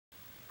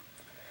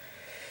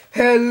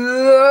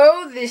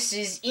Hello, this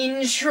is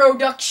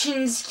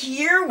Introductions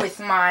here with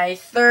my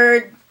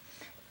third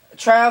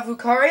trial of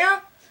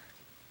Lucario.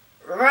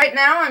 Right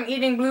now I'm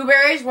eating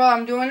blueberries while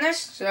I'm doing this,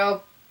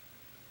 so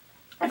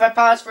if I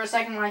pause for a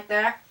second like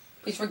that,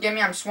 please forgive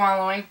me, I'm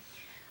swallowing.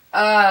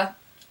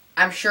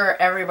 I'm sure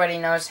everybody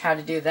knows how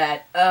to do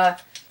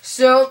that.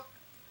 So,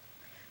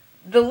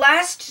 the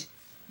last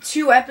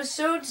two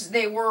episodes,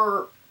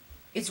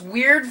 it's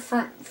weird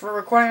for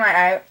recording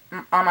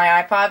on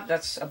my iPod.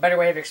 That's a better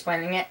way of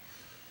explaining it.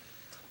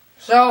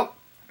 So,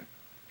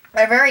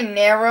 they're very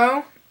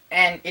narrow,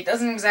 and it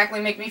doesn't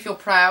exactly make me feel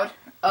proud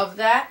of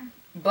that.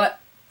 But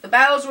the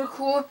battles were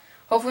cool.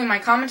 Hopefully my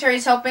commentary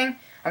is helping.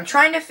 I'm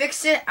trying to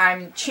fix it.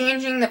 I'm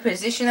changing the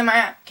position that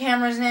my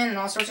camera's in and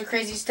all sorts of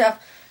crazy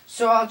stuff.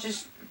 So I'm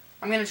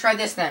going to try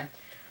this then.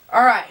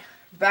 Alright,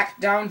 back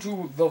down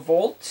to the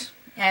vault,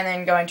 and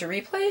then going to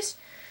replays.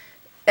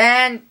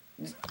 And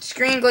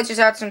screen glitches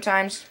out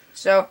sometimes,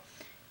 so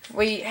if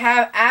we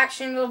have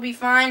action, it'll be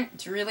fine.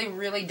 It's really,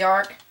 really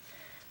dark.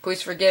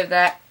 Please forgive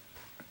that.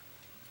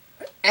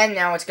 And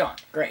now it's gone.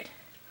 Great.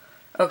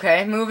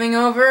 Okay, moving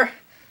over.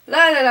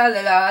 La la la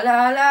la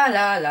la la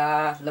la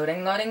la.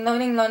 Loading, loading,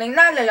 loading, loading.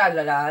 La la la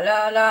la la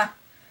la la.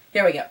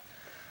 Here we go.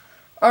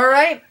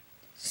 Alright,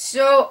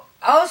 so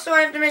also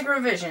I have to make a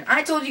revision.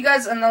 I told you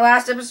guys in the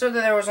last episode that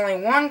there was only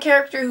one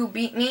character who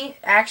beat me.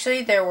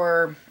 Actually, there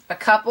were a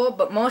couple,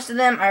 but most of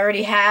them I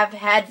already have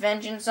had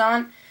vengeance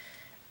on.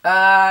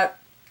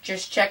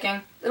 Just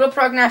checking. Little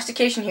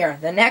prognostication here.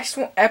 The next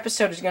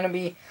episode is going to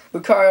be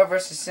Lucario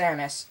versus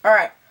Samus.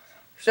 Alright,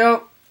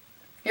 so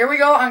here we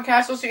go on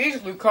Castle Siege.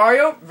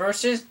 Lucario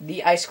versus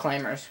the Ice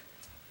Climbers.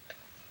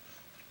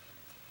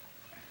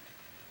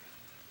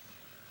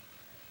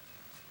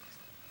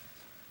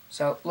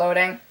 So,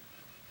 loading.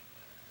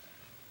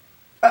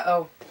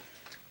 Uh-oh.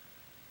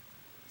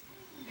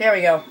 Here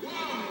we go.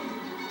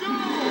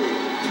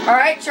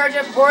 Alright, charge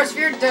up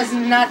Borosphere, does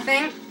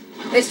nothing.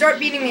 They start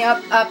beating me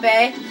up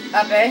A,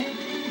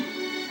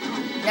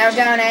 now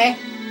down A,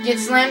 get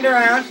slammed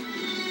around.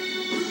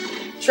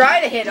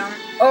 Try to hit him,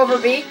 over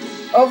B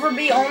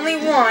only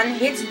one,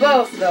 hits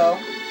both though.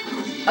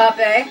 Up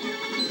A,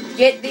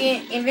 get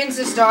the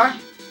Invincista,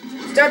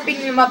 start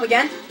beating him up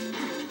again.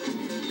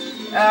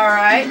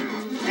 Alright,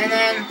 and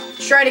then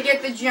try to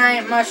get the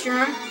giant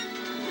mushroom.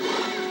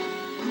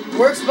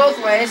 Works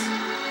both ways.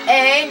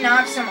 A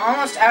knocks him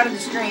almost out of the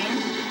screen.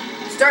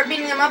 Start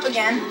beating him up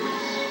again.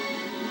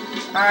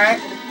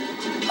 Alright.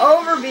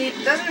 Overbeat.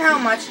 Doesn't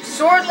help much.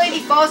 Sword Lady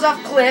falls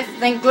off cliff.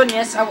 Thank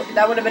goodness.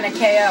 That would have been a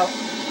KO.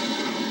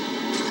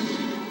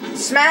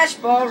 Smash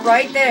Ball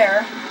right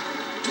there.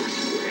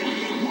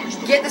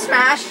 Get the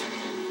smash.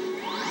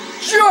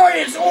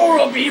 Giant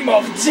Aura Beam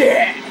of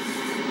Death.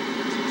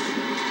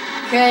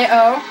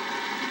 KO.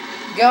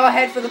 Go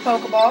ahead for the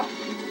Pokeball.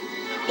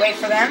 Wait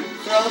for them.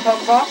 Throw the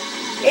Pokeball.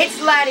 It's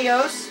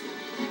Latios.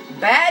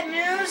 Bad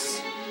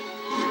news.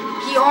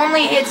 He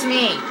only hits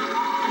me.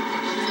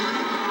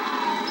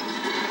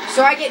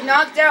 So I get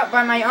knocked out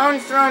by my own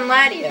thrown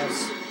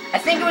Latios. I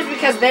think it was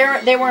because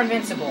they were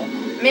invincible.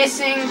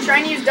 Missing,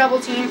 trying to use double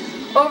team.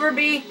 Over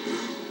B.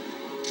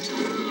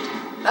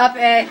 Up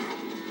A.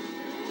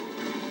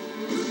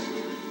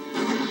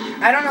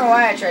 I don't know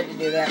why I tried to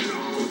do that.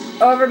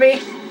 Over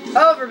B.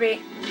 Over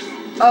B.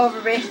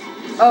 Over B.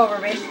 Over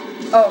B.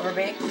 Over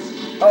B.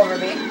 Over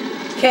B.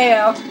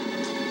 KO.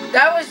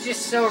 That was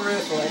just so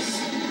ruthless.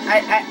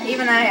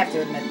 Even I have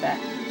to admit that.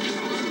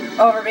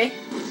 Over B.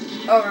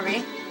 Over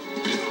B.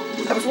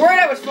 I was worried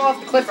I would fall off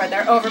the cliff right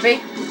there. Over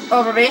B.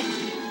 Over B.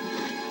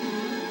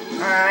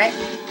 Alright.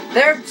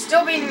 They're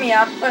still beating me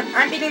up, but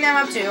I'm beating them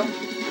up too.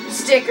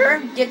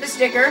 Sticker. Get the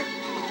sticker.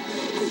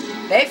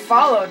 They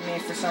followed me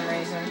for some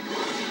reason.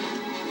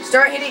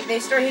 They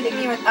start hitting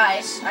me with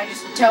ice. I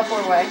just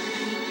teleport away.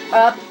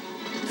 Up.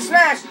 The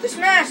smash! The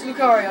smash,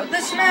 Lucario!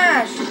 The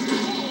smash!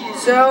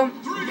 So,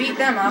 beat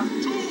them up.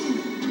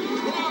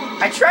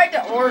 I tried to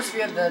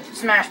Borosphere the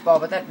Smash Ball,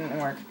 but that didn't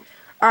work.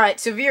 Alright,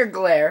 Severe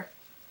Glare.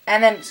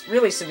 And then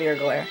really Severe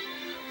Glare.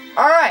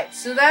 Alright,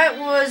 so that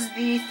was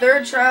the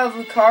third trial of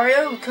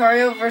Lucario.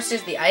 Lucario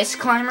versus the Ice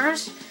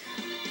Climbers.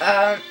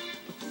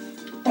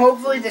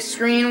 Hopefully the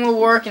screen will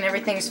work and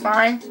everything's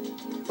fine.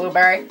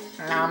 Blueberry.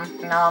 Nom,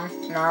 nom,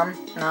 nom,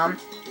 nom.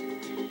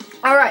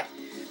 Alright,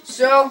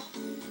 so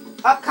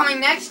upcoming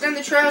next on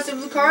the Trials of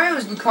Lucario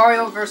is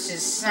Lucario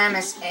versus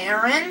Samus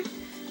Aran.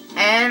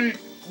 And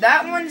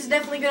that one's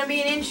definitely going to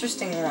be an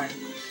interesting one.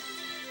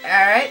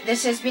 Alright,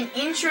 this has been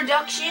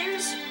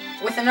Introductions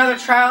with another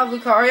Trial of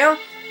Lucario.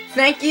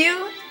 Thank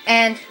you,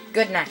 and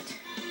good night.